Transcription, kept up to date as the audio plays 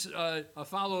A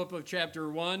follow-up of chapter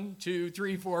 1, 2,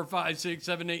 3, 4, 5, 6,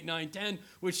 7, 8, 9, 10,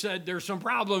 which said there's some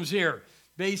problems here,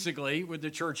 basically, with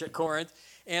the church at Corinth,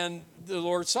 and the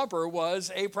Lord's Supper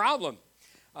was a problem.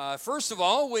 First of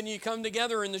all, when you come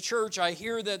together in the church, I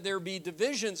hear that there be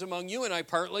divisions among you, and I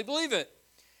partly believe it.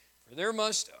 For there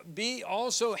must be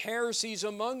also heresies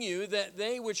among you, that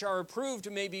they which are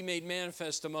approved may be made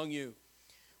manifest among you.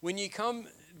 When ye come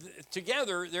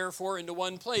together, therefore, into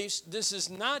one place, this is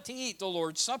not to eat the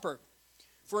Lord's Supper.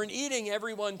 For in eating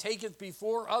everyone taketh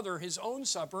before other his own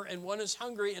supper, and one is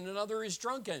hungry, and another is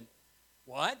drunken.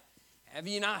 What? Have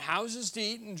ye not houses to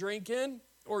eat and drink in?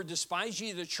 Or despise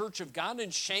ye the church of God,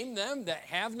 and shame them that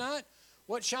have not?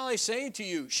 What shall I say to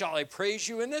you? Shall I praise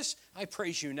you in this? I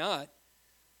praise you not.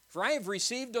 For I have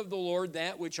received of the Lord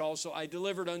that which also I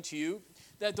delivered unto you,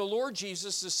 that the Lord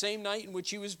Jesus, the same night in which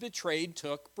he was betrayed,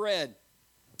 took bread.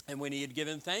 And when he had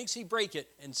given thanks, he brake it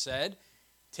and said,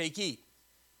 Take, eat.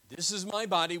 This is my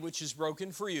body, which is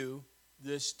broken for you.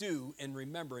 This do in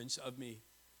remembrance of me.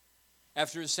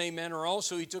 After the same manner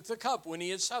also he took the cup when he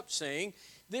had supped, saying,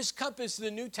 This cup is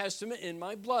the New Testament in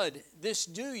my blood. This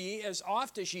do ye as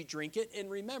oft as ye drink it in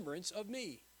remembrance of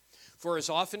me. For as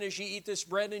often as ye eat this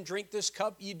bread and drink this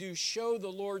cup, ye do show the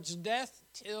Lord's death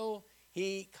till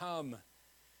he come.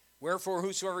 Wherefore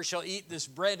whosoever shall eat this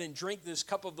bread and drink this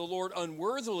cup of the Lord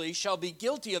unworthily shall be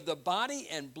guilty of the body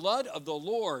and blood of the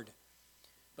Lord.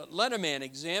 But let a man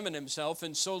examine himself,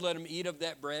 and so let him eat of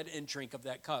that bread and drink of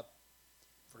that cup.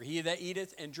 For he that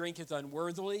eateth and drinketh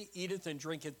unworthily eateth and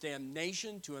drinketh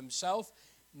damnation to himself,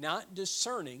 not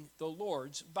discerning the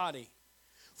Lord's body.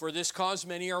 For this cause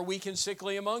many are weak and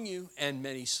sickly among you, and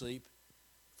many sleep.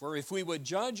 For if we would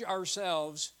judge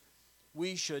ourselves,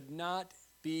 we should not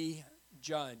be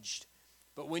judged.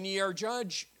 But when we are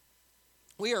judged,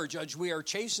 we are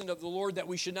chastened of the Lord, that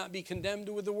we should not be condemned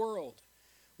with the world.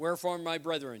 Wherefore, my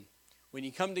brethren, when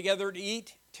ye come together to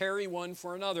eat, tarry one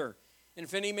for another. And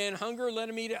if any man hunger, let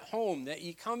him eat at home, that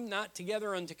ye come not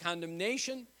together unto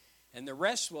condemnation, and the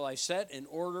rest will I set in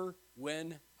order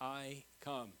when I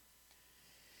come.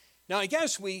 Now, I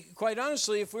guess quite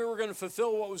honestly, if we were going to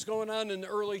fulfill what was going on in the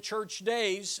early church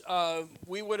days,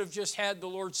 we would have just had the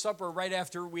Lord's Supper right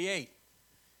after we ate.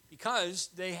 Because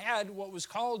they had what was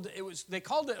called, they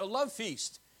called it a love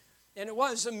feast. And it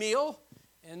was a meal,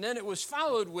 and then it was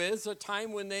followed with a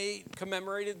time when they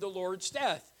commemorated the Lord's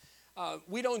death.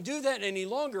 We don't do that any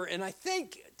longer, and I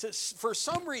think for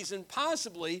some reason,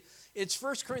 possibly, it's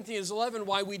 1 Corinthians 11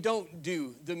 why we don't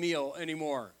do the meal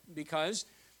anymore, because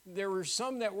there were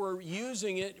some that were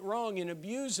using it wrong and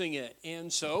abusing it.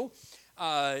 And so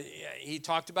he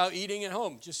talked about eating at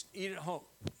home. Just eat at home.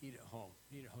 Eat at home.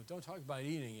 Eat at home. Don't talk about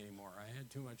eating anymore. I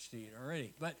had too much to eat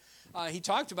already. But he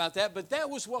talked about that. But that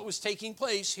was what was taking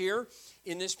place here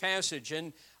in this passage.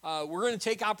 And we're going to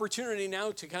take opportunity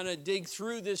now to kind of dig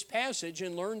through this passage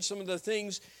and learn some of the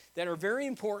things that are very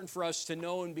important for us to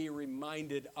know and be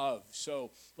reminded of. So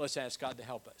let's ask God to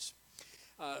help us.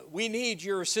 We need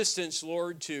your assistance,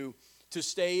 Lord, to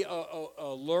stay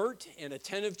alert and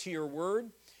attentive to your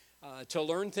word, to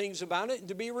learn things about it, and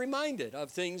to be reminded of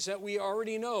things that we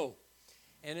already know.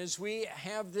 And as we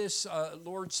have this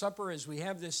Lord's Supper, as we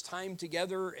have this time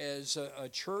together as a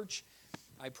church,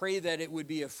 I pray that it would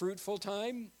be a fruitful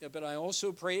time, but I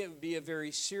also pray it would be a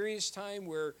very serious time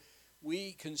where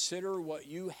we consider what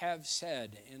you have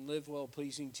said and live well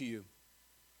pleasing to you.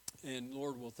 And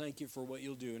Lord, we'll thank you for what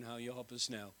you'll do and how you'll help us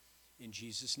now. In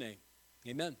Jesus' name,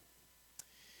 amen.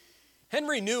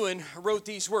 Henry Nouwen wrote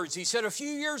these words. He said, a few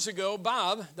years ago,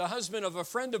 Bob, the husband of a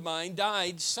friend of mine,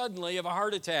 died suddenly of a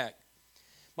heart attack.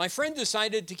 My friend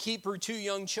decided to keep her 2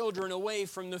 young children away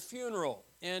from the funeral,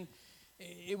 and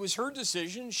it was her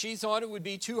decision. She thought it would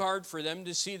be too hard for them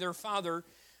to see their father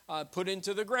put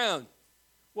into the ground.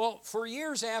 Well, for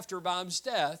years after Bob's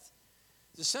death,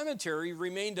 the cemetery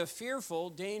remained a fearful,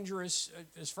 dangerous,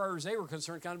 as far as they were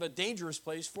concerned, kind of a dangerous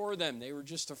place for them. They were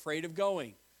just afraid of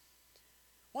going.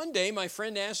 One day, my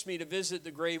friend asked me to visit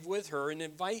the grave with her and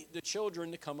invite the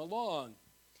children to come along.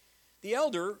 The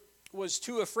elder was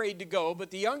too afraid to go,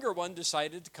 but the younger one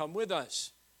decided to come with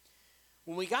us.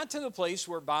 When we got to the place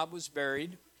where Bob was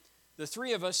buried, the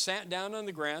 3 of us sat down on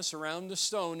the grass around the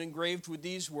stone engraved with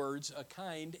these words, a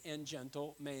kind and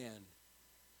gentle man.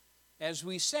 As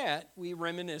we sat, we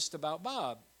reminisced about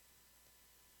Bob.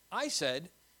 I said,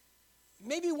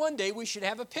 maybe one day we should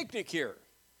have a picnic here.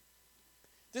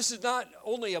 This is not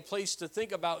only a place to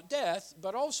think about death,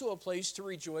 but also a place to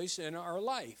rejoice in our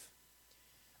life.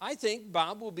 I think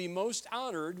Bob will be most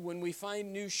honored when we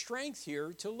find new strength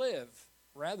here to live,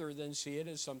 rather than see it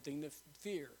as something to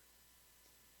fear.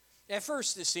 At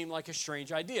first, this seemed like a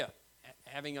strange idea.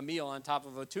 having a meal on top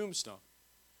of a tombstone.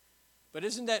 But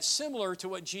isn't that similar to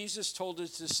what Jesus told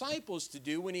his disciples to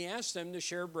do when he asked them to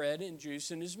share bread and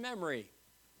juice in his memory?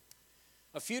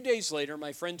 A few days later,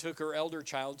 my friend took her elder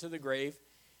child to the grave,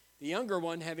 the younger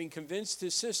one having convinced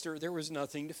his sister there was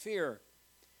nothing to fear.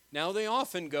 Now they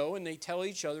often go and they tell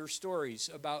each other stories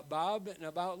about Bob and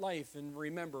about life and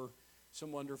remember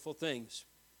some wonderful things.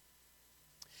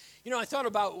 You know, I thought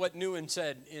about what Nguyen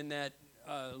said in that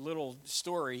little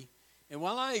story, and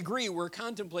while I agree we're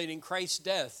contemplating Christ's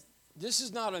death, this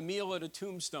is not a meal at a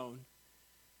tombstone.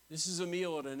 This is a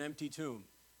meal at an empty tomb.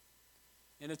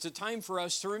 And it's a time for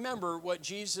us to remember what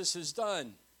Jesus has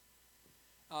done.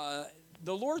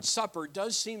 The Lord's Supper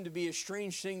does seem to be a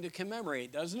strange thing to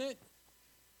commemorate, doesn't it?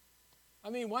 I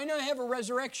mean, why not have a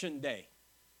resurrection day?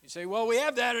 You say, well, we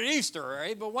have that at Easter,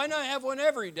 right? But why not have one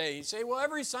every day? You say, well,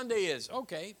 every Sunday is.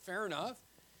 Okay, fair enough.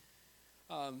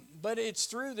 But it's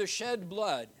through the shed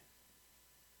blood.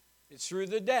 It's through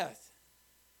the death.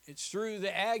 It's through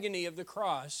the agony of the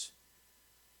cross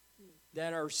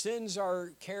that our sins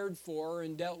are cared for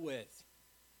and dealt with.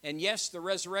 And yes, the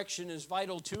resurrection is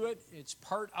vital to it. It's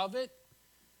part of it.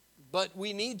 But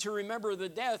we need to remember the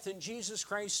death, and Jesus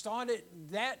Christ thought it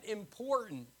that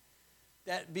important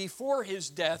that before his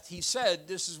death, he said,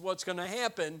 this is what's going to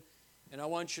happen, and I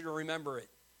want you to remember it.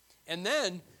 And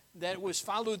then that was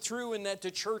followed through and that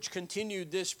the church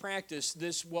continued this practice,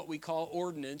 this what we call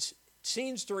ordinance,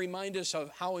 seems to remind us of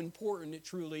how important it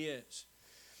truly is.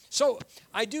 So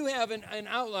I do have an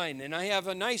outline, and I have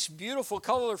a nice, beautiful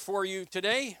color for you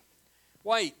today,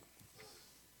 white.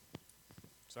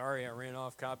 Sorry, I ran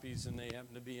off copies, and they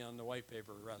happen to be on the white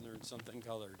paper rather than something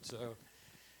colored. So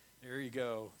there you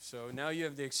go. So now you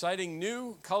have the exciting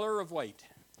new color of white.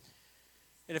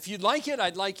 And if you'd like it,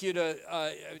 I'd like you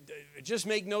to just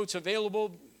make notes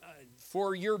available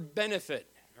for your benefit,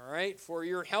 all right, for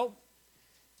your help.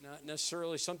 Not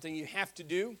necessarily something you have to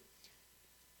do,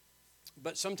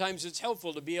 but sometimes it's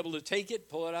helpful to be able to take it,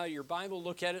 pull it out of your Bible,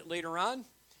 look at it later on.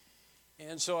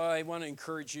 And so I want to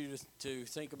encourage you to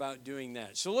think about doing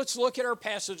that. So let's look at our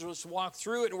passage. Let's walk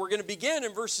through it. And we're going to begin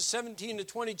in verses 17 to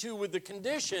 22 with the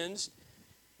conditions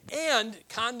and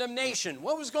condemnation.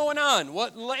 What was going on?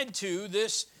 What led to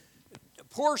this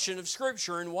portion of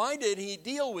Scripture? And why did he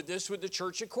deal with this with the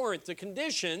church at Corinth? The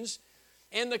conditions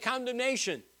and the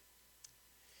condemnation.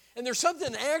 And there's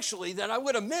something actually that I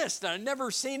would have missed. I've never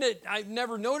seen it. I've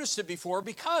never noticed it before,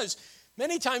 because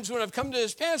many times when I've come to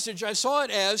this passage, I saw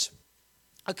it as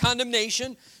a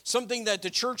condemnation, something that the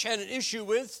church had an issue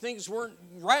with. Things weren't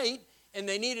right, and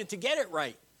they needed to get it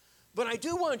right. But I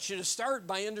do want you to start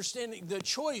by understanding the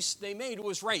choice they made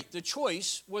was right. The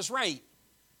choice was right.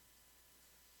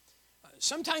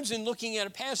 Sometimes in looking at a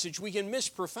passage, we can miss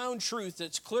profound truth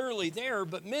that's clearly there,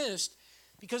 but missed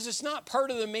because it's not part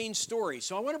of the main story.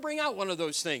 So I want to bring out one of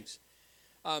those things.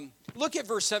 Look at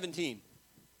verse 17.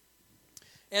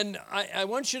 And I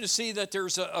want you to see that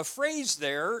there's a phrase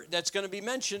there that's going to be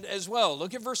mentioned as well.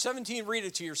 Look at verse 17, read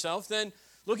it to yourself. Then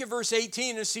look at verse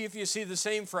 18 and see if you see the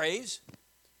same phrase.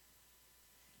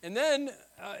 And then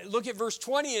look at verse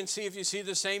 20 and see if you see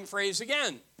the same phrase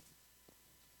again.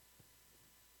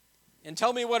 And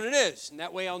tell me what it is, and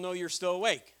that way I'll know you're still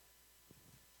awake.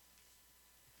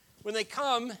 When they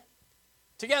come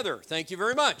together. Thank you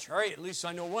very much. All right, at least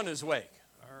I know one is awake.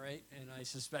 All right, and I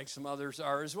suspect some others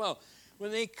are as well.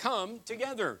 When they come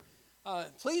together.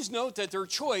 Please note that their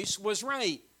choice was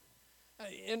right.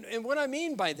 And what I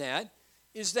mean by that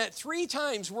is that 3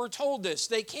 times we're told this.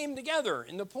 They came together.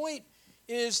 And the point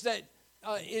is that,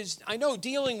 I know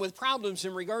dealing with problems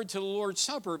in regard to the Lord's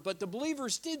Supper, but the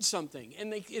believers did something.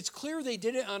 And it's clear they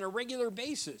did it on a regular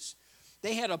basis.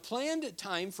 They had a planned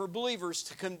time for believers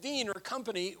to convene or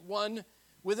company one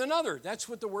with another. That's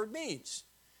what the word means.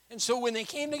 And so when they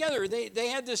came together, they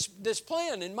had this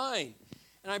plan in mind.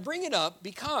 And I bring it up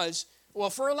because,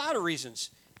 well, for a lot of reasons.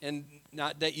 And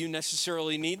not that you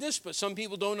necessarily need this, but some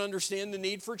people don't understand the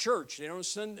need for church. They don't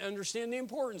understand the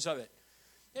importance of it.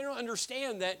 They don't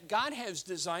understand that God has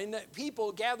designed that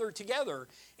people gather together.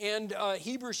 And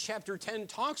Hebrews chapter 10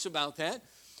 talks about that.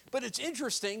 But it's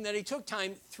interesting that he took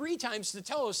time 3 times to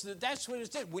tell us that that's what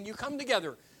it did. When you come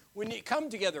together,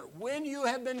 when you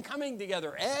have been coming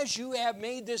together, as you have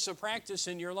made this a practice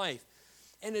in your life.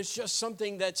 And it's just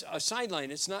something that's a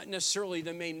sideline. It's not necessarily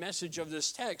the main message of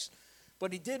this text.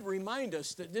 But he did remind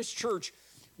us that this church,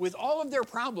 with all of their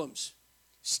problems,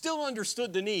 still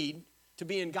understood the need to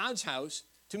be in God's house,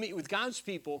 to meet with God's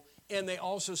people, and they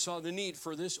also saw the need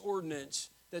for this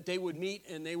ordinance that they would meet,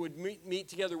 and they would meet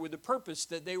together with the purpose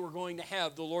that they were going to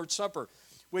have the Lord's Supper,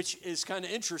 which is kind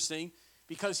of interesting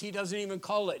because he doesn't even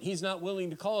call it. He's not willing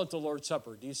to call it the Lord's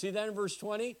Supper. Do you see that in verse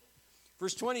 20?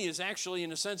 Verse 20 is actually,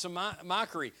 in a sense, a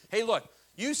mockery. Hey, look,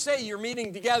 you say you're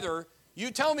meeting together.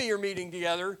 You tell me you're meeting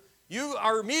together. You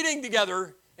are meeting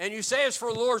together, and you say it's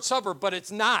for the Lord's Supper, but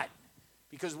it's not.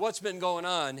 Because what's been going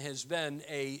on has been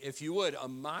if you would, a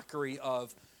mockery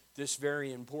of this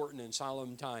very important and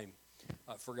solemn time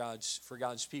for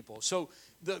God's people. So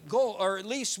the goal, or at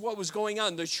least what was going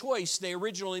on, the choice they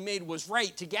originally made was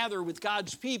right, to gather with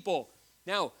God's people.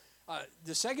 Now,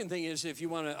 the second thing is, if you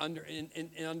want to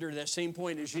under that same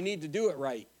point, is you need to do it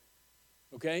right.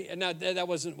 Okay, and now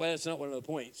that's not one of the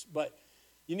points, but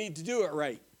you need to do it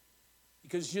right,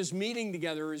 because just meeting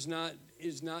together is not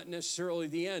necessarily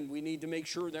the end. We need to make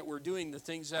sure that we're doing the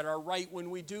things that are right when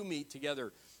we do meet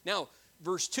together. Now,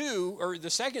 verse 2, or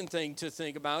the second thing to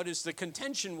think about, is the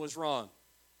contention was wrong.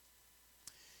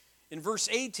 In verse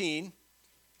 18, he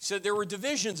said there were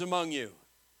divisions among you.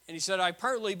 And he said, I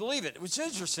partly believe it. It was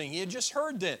interesting. He had just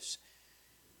heard this.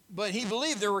 But he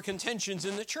believed there were contentions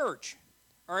in the church.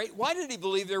 All right, why did he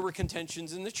believe there were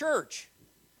contentions in the church?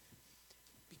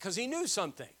 Because he knew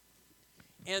something.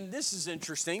 And this is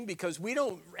interesting, because we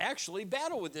don't actually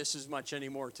battle with this as much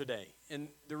anymore today. And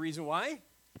the reason why?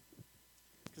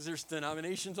 Because there's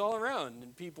denominations all around,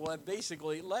 and people have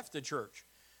basically left the church.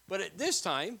 But at this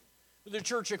time, with the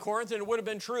church at Corinth, and it would have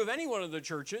been true of any one of the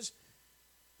churches,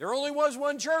 there only was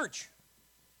one church.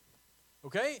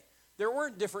 Okay? There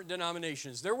weren't different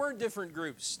denominations. There weren't different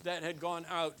groups that had gone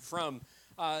out from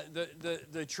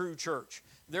the true church.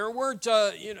 There weren't,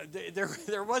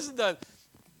 there wasn't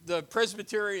the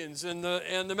Presbyterians and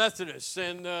the Methodists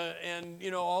and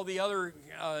all the other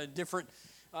different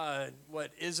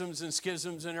isms and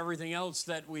schisms and everything else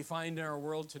that we find in our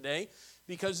world today,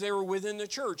 because they were within the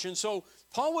church. And so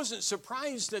Paul wasn't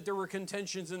surprised that there were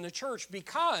contentions in the church,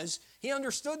 because he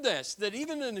understood this, that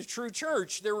even in the true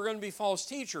church there were going to be false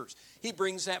teachers. He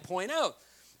brings that point out.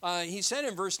 He said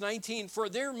in verse 19, for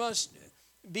there must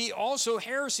be also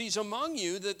heresies among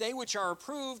you, that they which are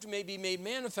approved may be made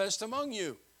manifest among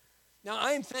you. Now,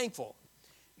 I am thankful.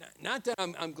 Not that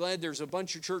I'm glad there's a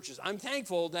bunch of churches. I'm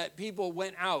thankful that people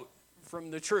went out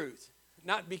from the truth.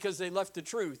 Not because they left the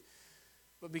truth,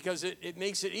 but because it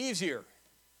makes it easier.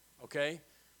 Okay?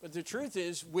 But the truth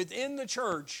is, within the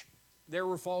church, there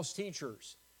were false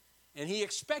teachers. And he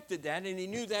expected that, and he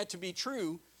knew that to be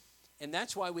true. And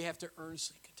that's why we have to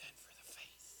earnestly contend for the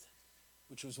faith,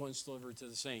 which was once delivered to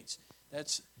the saints.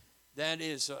 That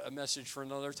is a message for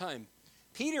another time.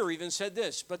 Peter even said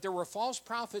this, but there were false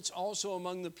prophets also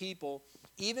among the people,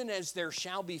 even as there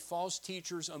shall be false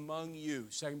teachers among you.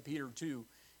 2 Peter 2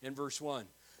 in verse 1.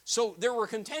 So there were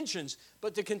contentions,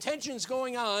 but the contentions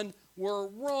going on were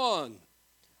wrong.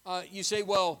 You say,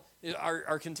 well,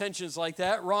 are contentions like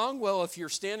that wrong? Well, if you're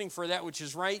standing for that which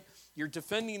is right, you're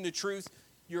defending the truth,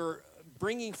 you're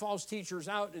bringing false teachers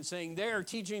out and saying they're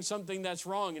teaching something that's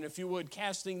wrong, and if you would,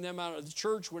 casting them out of the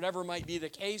church, whatever might be the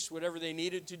case, whatever they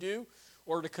needed to do,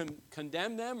 or to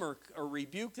condemn them or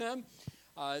rebuke them.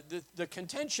 The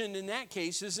contention in that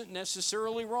case isn't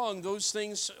necessarily wrong. Those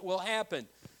things will happen.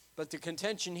 But the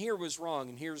contention here was wrong,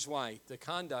 and here's why. The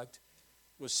conduct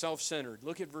was self-centered.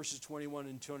 Look at verses 21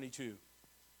 and 22.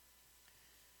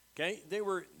 Okay? They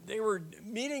were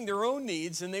meeting their own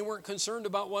needs, and they weren't concerned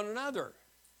about one another.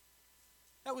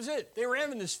 That was it. They were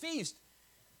having this feast.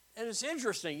 And it's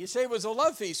interesting. You say it was a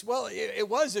love feast. Well, it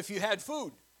was if you had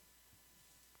food.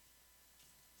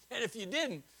 And if you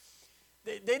didn't,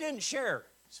 they didn't share.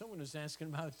 Someone was asking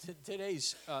about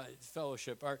today's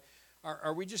fellowship.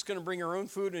 Are we just going to bring our own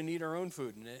food and eat our own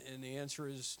food? And the answer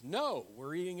is no.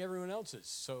 We're eating everyone else's.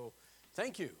 So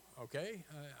thank you. Okay,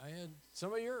 I had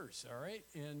some of yours. All right,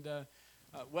 and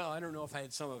well, I don't know if I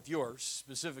had some of yours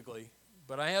specifically,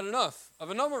 but I had enough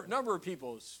of a number of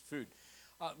people's food.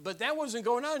 But that wasn't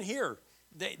going on here.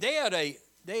 They had a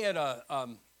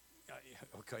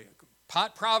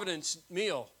pot providence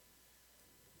meal.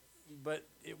 But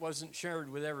it wasn't shared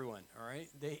with everyone, all right?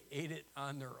 They ate it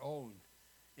on their own.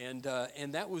 And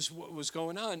that was what was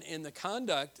going on. And the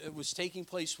conduct that was taking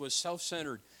place was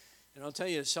self-centered. And I'll tell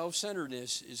you,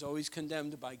 self-centeredness is always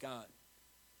condemned by God.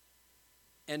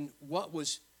 And what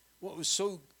was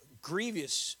so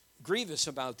grievous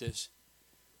about this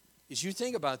is, you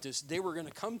think about this, they were going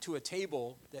to come to a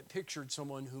table that pictured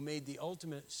someone who made the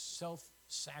ultimate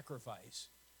self-sacrifice.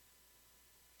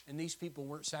 And these people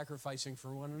weren't sacrificing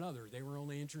for one another. They were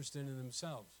only interested in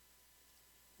themselves.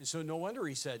 And so no wonder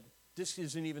he said, this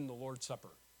isn't even the Lord's Supper.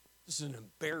 This is an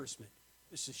embarrassment.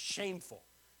 This is shameful.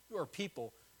 You are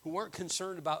people who weren't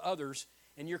concerned about others,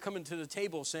 and you're coming to the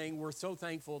table saying, we're so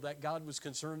thankful that God was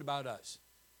concerned about us.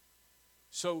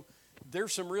 So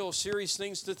there's some real serious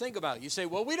things to think about. You say,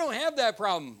 well, we don't have that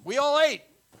problem. We all ate,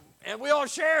 and we all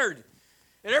shared,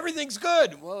 and everything's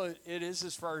good. Well, it is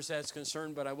as far as that's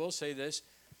concerned, but I will say this.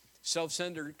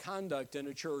 Self-centered conduct in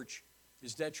a church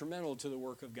is detrimental to the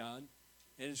work of God,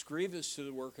 and it's grievous to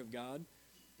the work of God.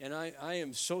 And I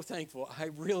am so thankful. I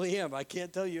really am. I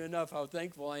can't tell you enough how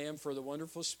thankful I am for the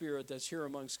wonderful spirit that's here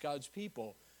amongst God's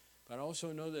people. But I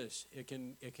also know this, it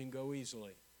can go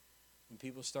easily when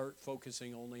people start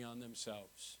focusing only on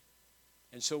themselves.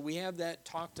 And so we have that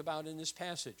talked about in this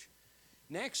passage.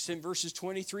 Next, in verses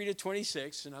 23 to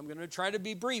 26, and I'm going to try to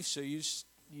be brief so you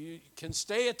can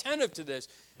stay attentive to this.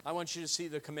 I want you to see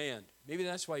the command. Maybe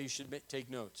that's why you should take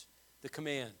notes. The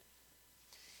command.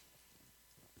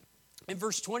 In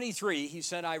verse 23, he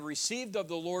said, I received of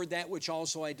the Lord that which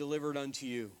also I delivered unto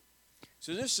you.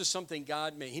 So this is something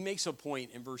God made. He makes a point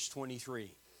in verse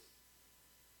 23.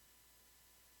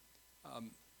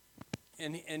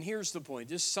 And here's the point.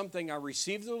 This is something I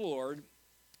received of the Lord,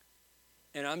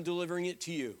 and I'm delivering it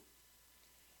to you.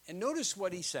 And notice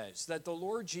what he says, that the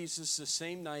Lord Jesus, the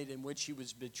same night in which he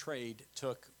was betrayed,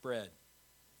 took bread.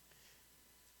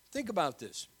 Think about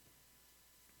this.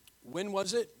 When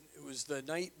was it? It was the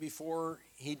night before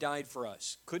he died for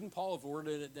us. Couldn't Paul have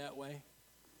worded it that way?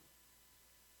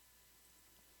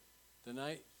 The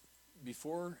night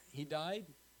before he died,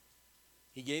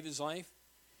 he gave his life.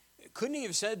 Couldn't he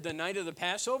have said the night of the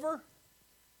Passover?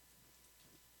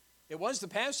 It was the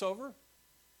Passover. In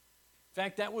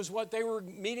fact, that was what they were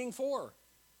meeting for.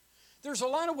 There's a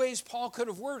lot of ways Paul could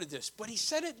have worded this, but he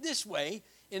said it this way,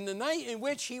 in the night in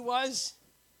which he was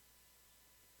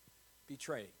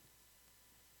betrayed.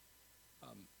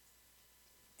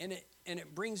 And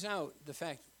it brings out the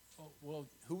fact, well,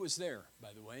 who was there, by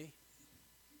the way?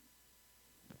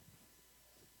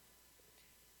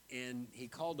 And he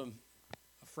called him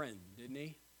a friend, didn't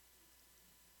he?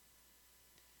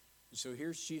 And so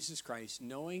here's Jesus Christ,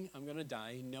 knowing I'm going to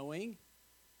die, knowing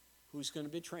who's going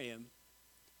to betray him,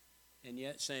 and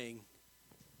yet saying,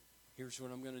 here's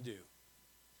what I'm going to do.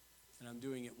 And I'm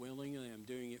doing it willingly, I'm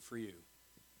doing it for you.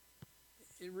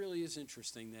 It really is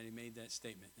interesting that he made that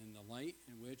statement, in the light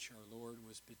in which our Lord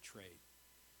was betrayed.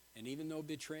 And even though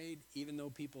betrayed, even though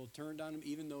people turned on him,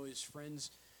 even though his friends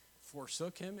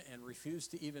forsook him and refused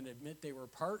to even admit they were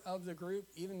part of the group,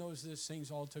 even though these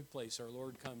things all took place, our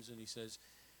Lord comes and he says,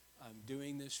 I'm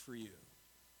doing this for you.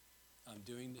 I'm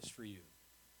doing this for you.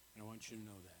 And I want you to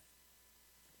know that.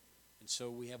 And so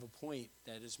we have a point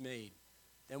that is made.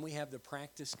 Then we have the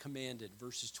practice commanded,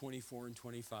 verses 24 and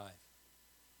 25.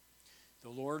 The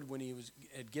Lord, when he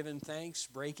had given thanks,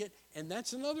 break it. And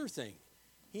that's another thing.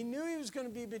 He knew he was going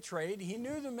to be betrayed. He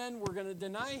knew the men were going to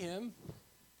deny him.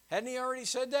 Hadn't he already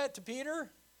said that to Peter?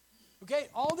 Okay,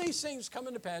 all these things come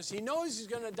into pass. He knows he's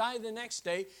going to die the next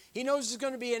day. He knows it's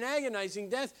going to be an agonizing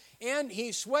death. And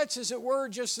he sweats, as it were,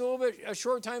 just a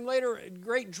short time later.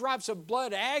 Great drops of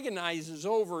blood agonizes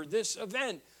over this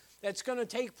event that's going to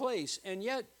take place. And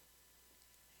yet,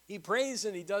 he prays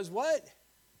and he does what?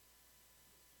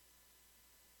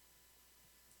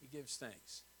 Gives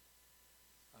thanks.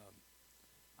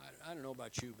 I don't know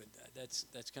about you, but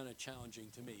that's kind of challenging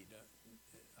to me.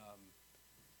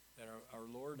 That our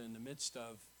Lord, in the midst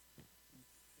of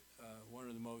one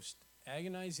of the most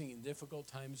agonizing and difficult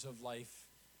times of life,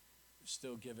 is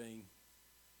still giving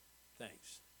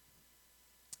thanks.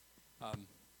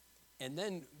 And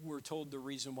then we're told the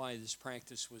reason why this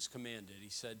practice was commanded. He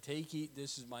said, "Take, eat,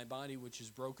 this is my body which is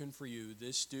broken for you.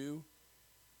 This do."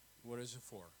 What is it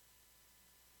for?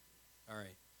 All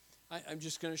right. I'm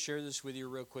just going to share this with you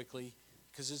real quickly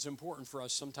because it's important for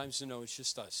us sometimes to know it's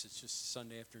just us. It's just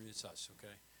Sunday afternoon. It's us,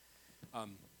 okay?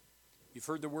 You've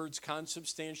heard the words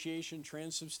consubstantiation,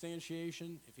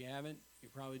 transubstantiation. If you haven't, you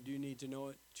probably do need to know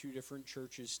it. 2 different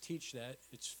churches teach that.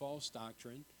 It's false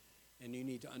doctrine, and you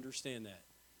need to understand that.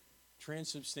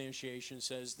 Transubstantiation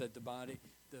says that the body,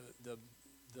 the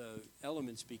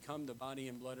elements become the body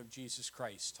and blood of Jesus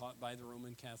Christ, taught by the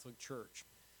Roman Catholic Church.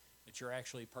 That you're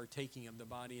actually partaking of the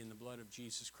body and the blood of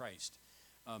Jesus Christ.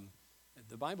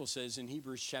 The Bible says in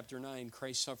Hebrews chapter 9,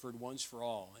 Christ suffered once for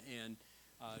all. And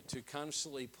to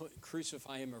constantly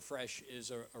crucify him afresh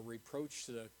is a reproach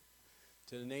to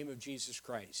the name of Jesus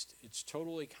Christ. It's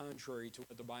totally contrary to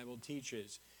what the Bible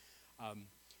teaches.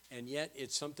 And yet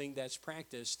it's something that's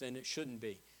practiced and it shouldn't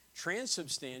be.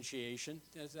 Transubstantiation,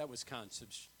 that was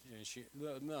consubstantiation.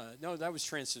 No, that was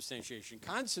transubstantiation.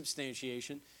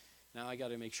 Consubstantiation, now I got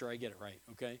to make sure I get it right,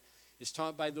 okay? It's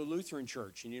taught by the Lutheran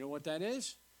Church. And you know what that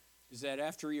is? Is that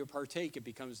after you partake, it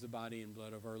becomes the body and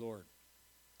blood of our Lord.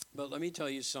 But let me tell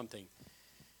you something.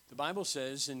 The Bible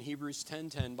says in Hebrews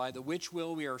 10:10, by the which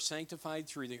will we are sanctified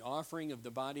through the offering of the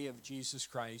body of Jesus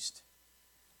Christ.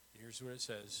 Here's what it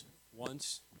says,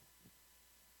 once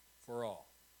for all.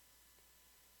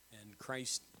 And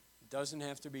Christ doesn't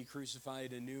have to be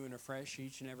crucified anew and afresh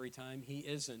each and every time. He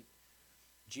isn't.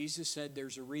 Jesus said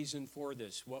there's a reason for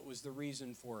this. What was the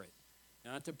reason for it?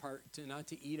 Not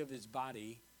to eat of his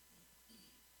body,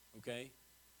 okay,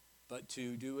 but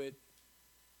to do it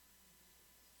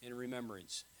in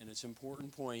remembrance. And it's an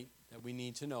important point that we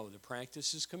need to know. The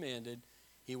practice is commanded.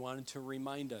 He wanted to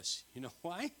remind us. You know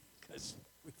why? Because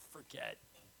we forget.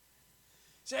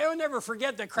 Say, I will never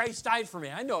forget that Christ died for me.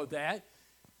 I know that.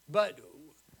 But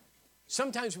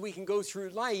sometimes we can go through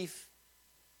life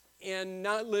and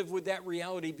not live with that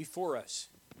reality before us.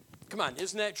 Come on,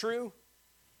 isn't that true?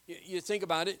 You think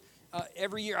about it.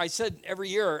 Every year, I said every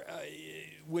year,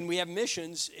 when we have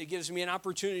missions, it gives me an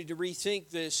opportunity to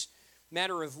rethink this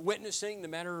matter of witnessing, the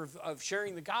matter of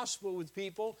sharing the gospel with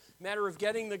people, matter of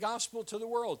getting the gospel to the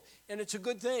world. And it's a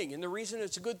good thing. And the reason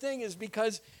it's a good thing is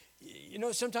because, you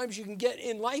know, sometimes you can get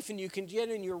in life and you can get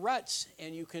in your ruts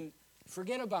and you can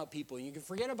forget about people. You can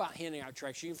forget about handing out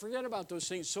tracts. You can forget about those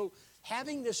things. So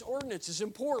having this ordinance is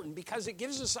important because it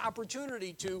gives us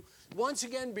opportunity to once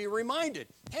again be reminded,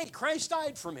 hey, Christ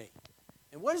died for me.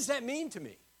 And what does that mean to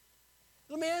me?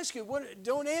 Let me ask you,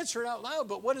 don't answer it out loud,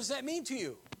 but what does that mean to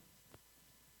you?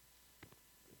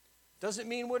 Doesn't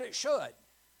mean what it should.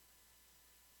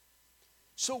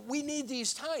 So we need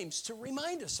these times to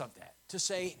remind us of that, to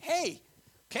say, hey,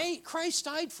 okay, Christ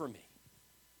died for me.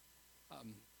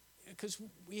 Because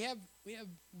we have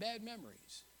bad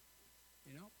memories,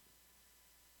 you know.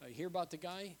 I hear about the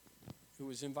guy who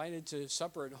was invited to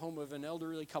supper at home of an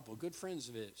elderly couple, good friends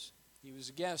of his. He was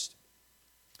a guest.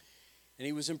 And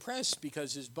he was impressed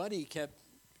because his buddy kept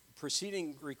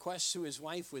proceeding requests to his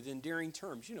wife with endearing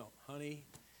terms. You know, honey,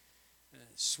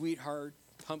 sweetheart,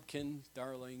 pumpkin,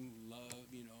 darling, love,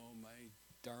 you know, my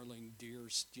darling, dear,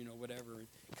 you know, whatever.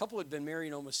 A couple had been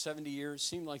married almost 70 years.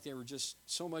 Seemed like they were just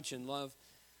so much in love.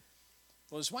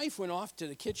 Well, his wife went off to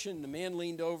the kitchen. The man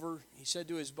leaned over. He said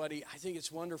to his buddy, I think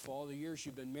it's wonderful all the years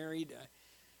you've been married.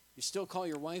 You still call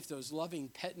your wife those loving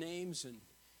pet names? And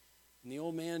the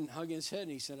old man hung his head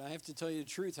and he said, I have to tell you the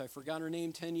truth. I forgot her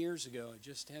name 10 years ago. I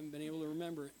just haven't been able to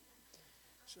remember it.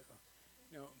 So,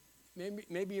 you know,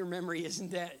 maybe your memory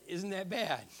isn't that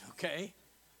bad, okay?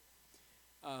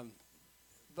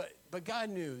 But God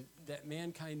knew that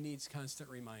mankind needs constant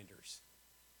reminders.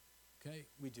 Okay?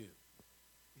 We do.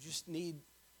 We just need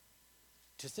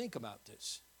to think about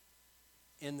this.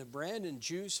 And the bread and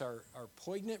juice are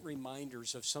poignant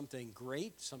reminders of something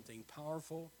great, something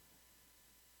powerful,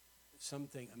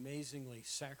 something amazingly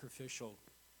sacrificial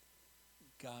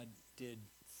God did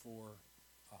for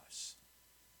us.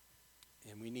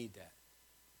 And we need that.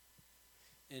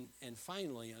 And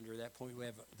finally, under that point, we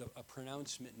have a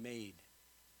pronouncement made.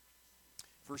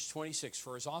 Verse 26,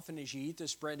 for as often as you eat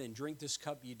this bread and drink this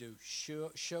cup, you do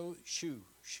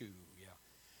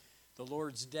the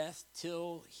Lord's death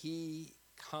till he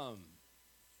come.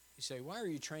 You say, why are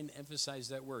you trying to emphasize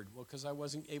that word? Well, because I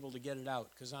wasn't able to get it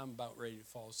out because I'm about ready to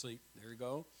fall asleep. There you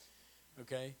go.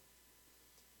 Okay.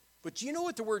 But do you know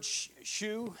what the word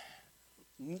shew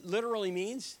literally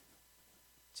means?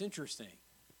 It's interesting.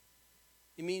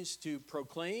 It means to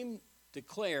proclaim,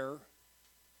 declare,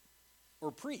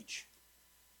 or preach.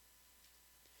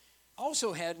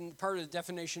 Also had in part of the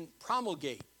definition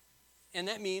promulgate, and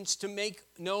that means to make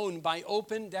known by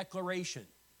open declaration.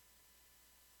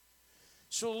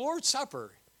 So the Lord's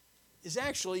Supper is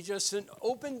actually just an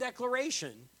open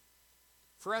declaration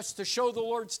for us to show the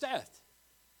Lord's death.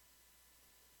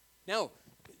 Now,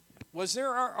 was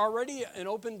there already an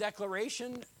open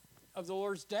declaration of the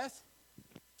Lord's death?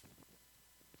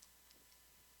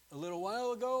 A little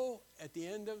while ago, at the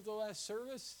end of the last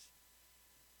service?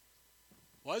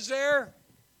 Was there?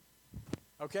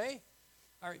 Okay.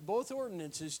 All right, both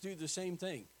ordinances do the same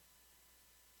thing.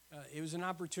 It was an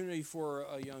opportunity for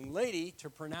a young lady to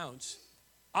pronounce,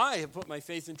 I have put my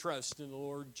faith and trust in the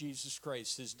Lord Jesus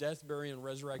Christ. His death, burial, and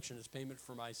resurrection is payment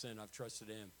for my sin. I've trusted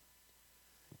him.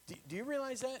 Do you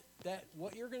realize that? That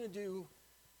what you're going to do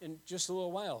in just a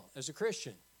little while as a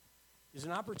Christian is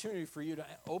an opportunity for you to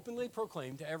openly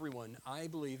proclaim to everyone, I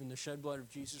believe in the shed blood of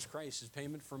Jesus Christ as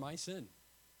payment for my sin.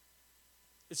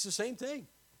 It's the same thing.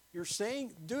 You're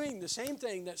doing the same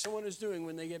thing that someone is doing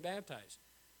when they get baptized.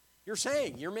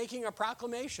 You're making a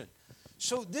proclamation.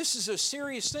 So this is a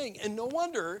serious thing. And no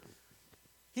wonder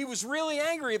he was really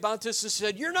angry about this and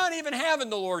said, you're not even having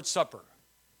the Lord's Supper.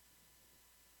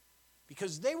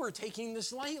 Because they were taking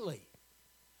this lightly.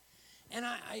 And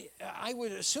I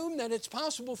would assume that it's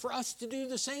possible for us to do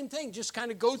the same thing, just kind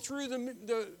of go through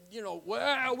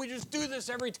well, we just do this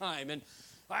every time. And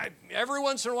every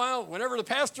once in a while, whenever the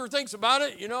pastor thinks about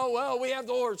it, well, we have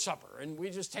the Lord's Supper, and we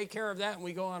just take care of that and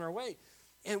we go on our way.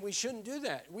 And we shouldn't do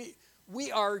that.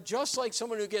 We are just like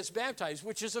someone who gets baptized,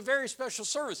 which is a very special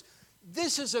service.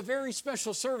 This is a very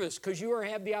special service because you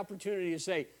have the opportunity to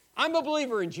say, I'm a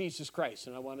believer in Jesus Christ,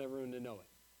 and I want everyone to know it.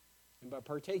 And by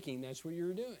partaking, that's what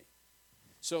you're doing.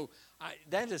 So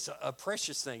that is a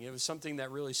precious thing. It was something that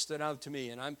really stood out to me,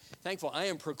 and I'm thankful. I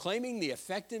am proclaiming the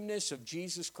effectiveness of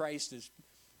Jesus Christ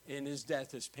in his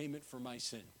death as payment for my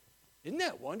sin. Isn't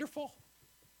that wonderful?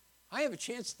 I have a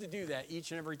chance to do that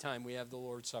each and every time we have the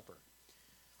Lord's Supper.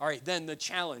 All right, then the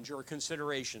challenge or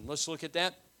consideration. Let's look at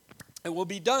that, and we'll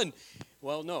be done.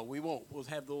 Well, no, we won't. We'll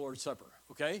have the Lord's Supper,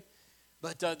 okay?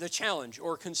 But the challenge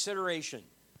or consideration.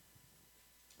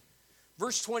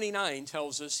 Verse 29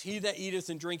 tells us, he that eateth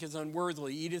and drinketh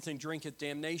unworthily, eateth and drinketh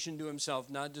damnation to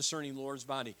himself, not discerning the Lord's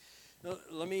body. Now,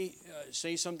 let me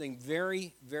say something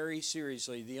very, very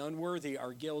seriously. The unworthy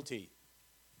are guilty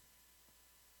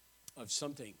of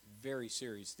something very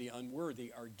serious. The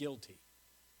unworthy are guilty.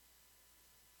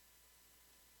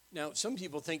 Now, some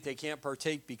people think they can't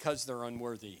partake because they're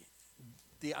unworthy.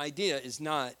 The idea is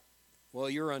not,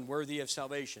 well, you're unworthy of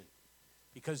salvation,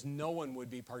 because no one would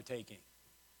be partaking.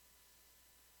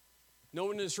 No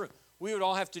one in this room. We would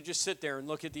all have to just sit there and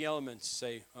look at the elements and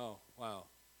say, oh, wow.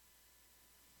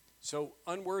 So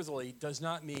unworthily does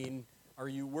not mean, are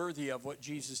you worthy of what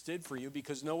Jesus did for you?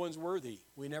 Because no one's worthy.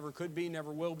 We never could be,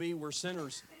 never will be. We're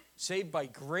sinners, saved by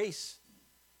grace.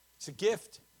 It's a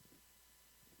gift.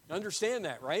 Understand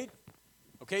that, right?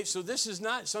 Okay, so this is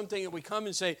not something that we come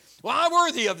and say, well, I'm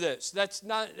worthy of this. That's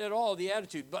not at all the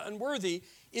attitude. But unworthy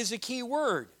is a key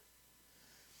word.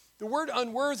 The word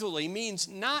unworthily means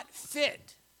not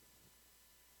fit.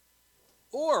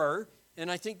 Or,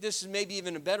 and I think this is maybe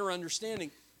even a better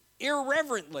understanding,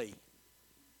 irreverently.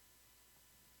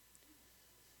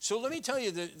 So let me tell you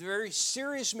the very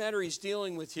serious matter he's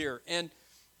dealing with here. And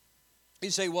you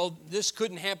say, well, this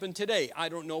couldn't happen today. I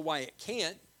don't know why it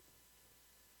can't.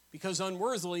 Because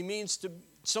unworthily means to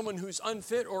someone who's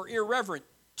unfit or irreverent.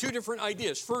 Two different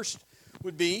ideas. First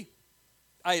would be,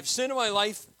 I have sin in my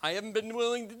life I haven't been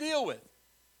willing to deal with.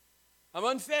 I'm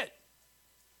unfit.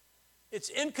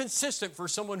 It's inconsistent for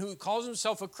someone who calls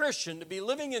himself a Christian to be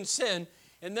living in sin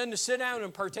and then to sit down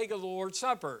and partake of the Lord's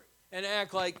Supper and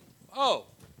act like, oh,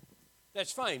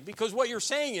 that's fine. Because what you're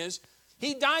saying is,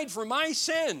 he died for my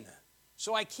sin.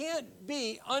 So I can't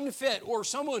be unfit or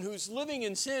someone who's living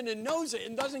in sin and knows it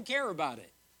and doesn't care about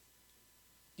it.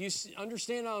 Do you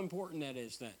understand how important that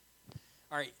is then?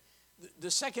 All right.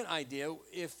 The second idea,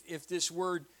 if this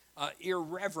word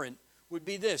irreverent, would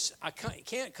be this. I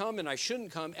can't come and I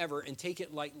shouldn't come ever and take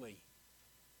it lightly.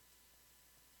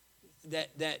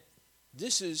 That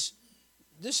this is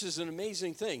an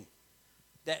amazing thing.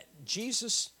 That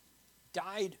Jesus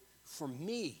died for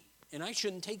me, and I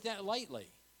shouldn't take that lightly.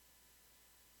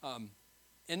 And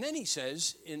then he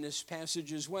says in this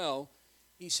passage as well,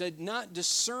 he said, not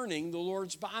discerning the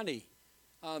Lord's body.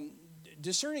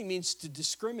 Discerning means to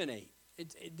discriminate.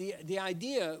 The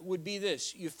idea would be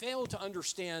this. You fail to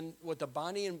understand what the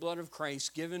body and blood of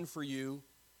Christ given for you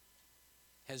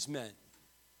has meant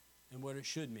and what it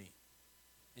should mean.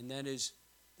 And that is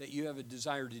that you have a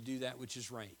desire to do that which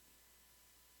is right.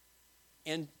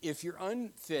 And if you're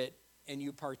unfit and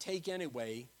you partake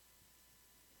anyway,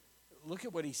 look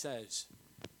at what he says.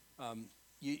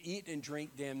 You eat and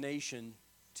drink damnation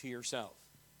to yourself.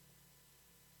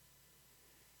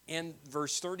 And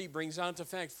verse 30 brings on to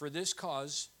fact, for this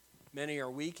cause many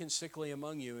are weak and sickly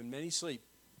among you, and many sleep.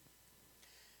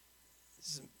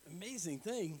 This is an amazing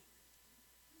thing.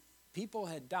 People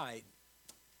had died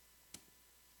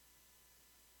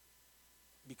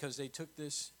because they took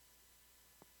this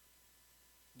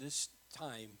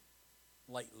time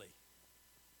lightly.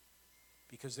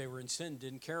 Because they were in sin,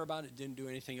 didn't care about it, didn't do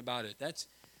anything about it. That's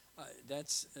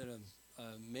an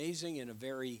amazing and a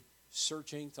very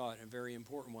searching thought, and a very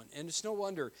important one. And it's no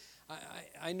wonder.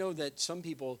 I know that some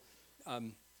people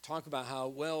talk about how,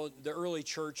 well, the early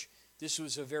church, it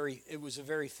was a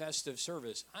very festive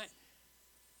service.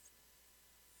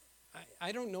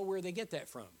 I don't know where they get that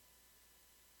from.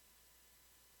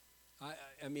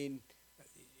 I mean,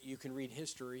 you can read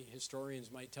history.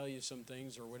 Historians might tell you some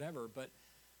things or whatever, but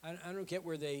I don't get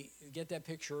where they get that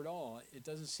picture at all. It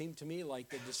doesn't seem to me like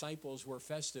the disciples were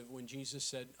festive when Jesus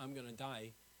said, I'm going to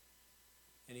die.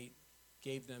 And he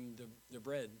gave them the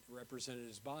bread that represented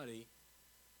his body,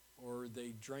 or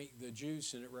they drank the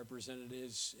juice and it represented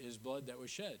his blood that was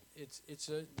shed.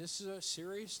 This is a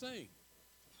serious thing.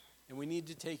 and we need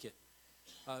to take it.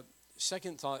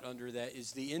 Second thought under that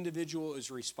is the individual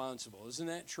is responsible. Isn't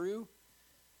that true?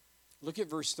 Look at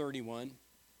verse 31,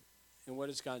 and what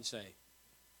does God say?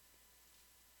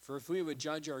 For if we would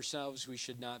judge ourselves, we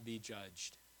should not be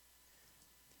judged.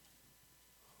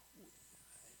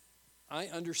 I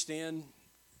understand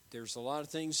there's a lot of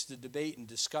things to debate and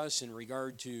discuss in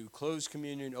regard to closed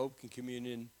communion, open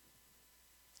communion.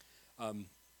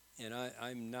 And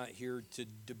I'm not here to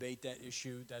debate that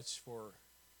issue. That's for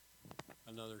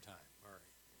another time. All right.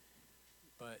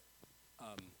 But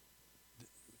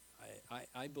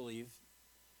I believe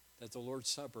that the Lord's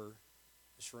Supper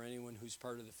is for anyone who's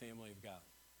part of the family of God.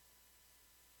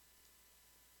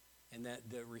 And that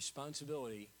the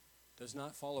responsibility does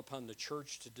not fall upon the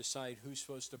church to decide who's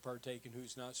supposed to partake and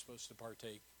who's not supposed to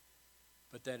partake,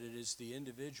 but that it is the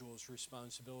individual's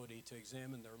responsibility to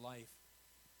examine their life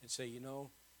and say, you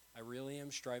know, I really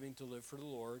am striving to live for the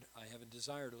Lord. I have a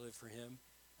desire to live for Him.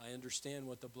 I understand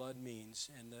what the blood means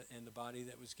and the body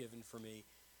that was given for me,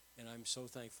 and I'm so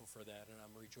thankful for that, and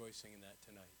I'm rejoicing in that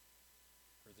tonight,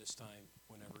 or this time,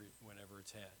 whenever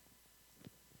it's had.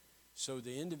 So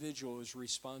the individual's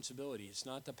responsibility. It's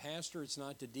not the pastor, it's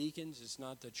not the deacons, it's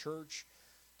not the church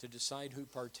to decide who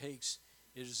partakes.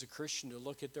 It is a Christian to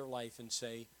look at their life and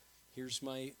say, here's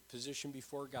my position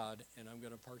before God, and I'm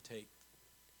going to partake.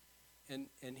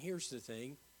 And here's the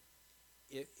thing.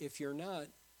 If you're not,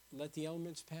 let the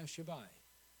elements pass you by.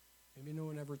 Maybe no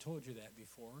one ever told you that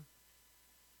before.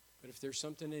 But if there's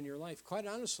something in your life, quite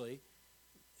honestly,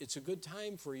 it's a good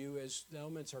time for you as the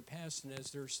elements are passed, and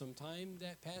as there's some time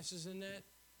that passes in that,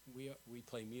 we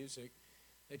play music,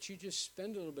 that you just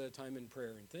spend a little bit of time in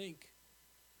prayer and think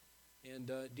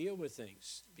and deal with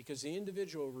things, because the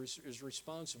individual is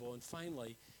responsible. And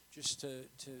finally, just to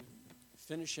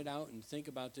finish it out and think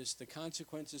about this, the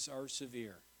consequences are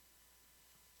severe.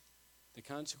 The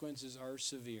consequences are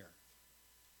severe.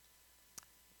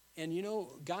 And you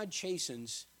know, God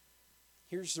chastens.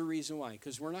 Here's the reason why.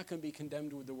 Because we're not going to be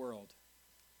condemned with the world.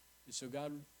 And so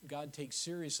God takes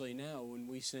seriously now when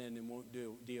we sin and won't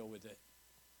deal with it.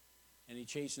 And He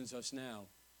chastens us now.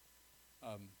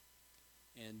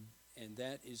 And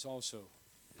that is also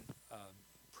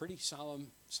pretty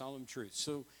solemn truth.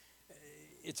 So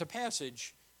it's a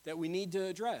passage that we need to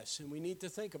address and we need to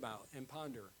think about and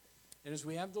ponder. And as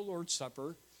we have the Lord's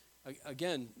Supper,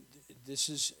 again, this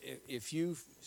is, if you've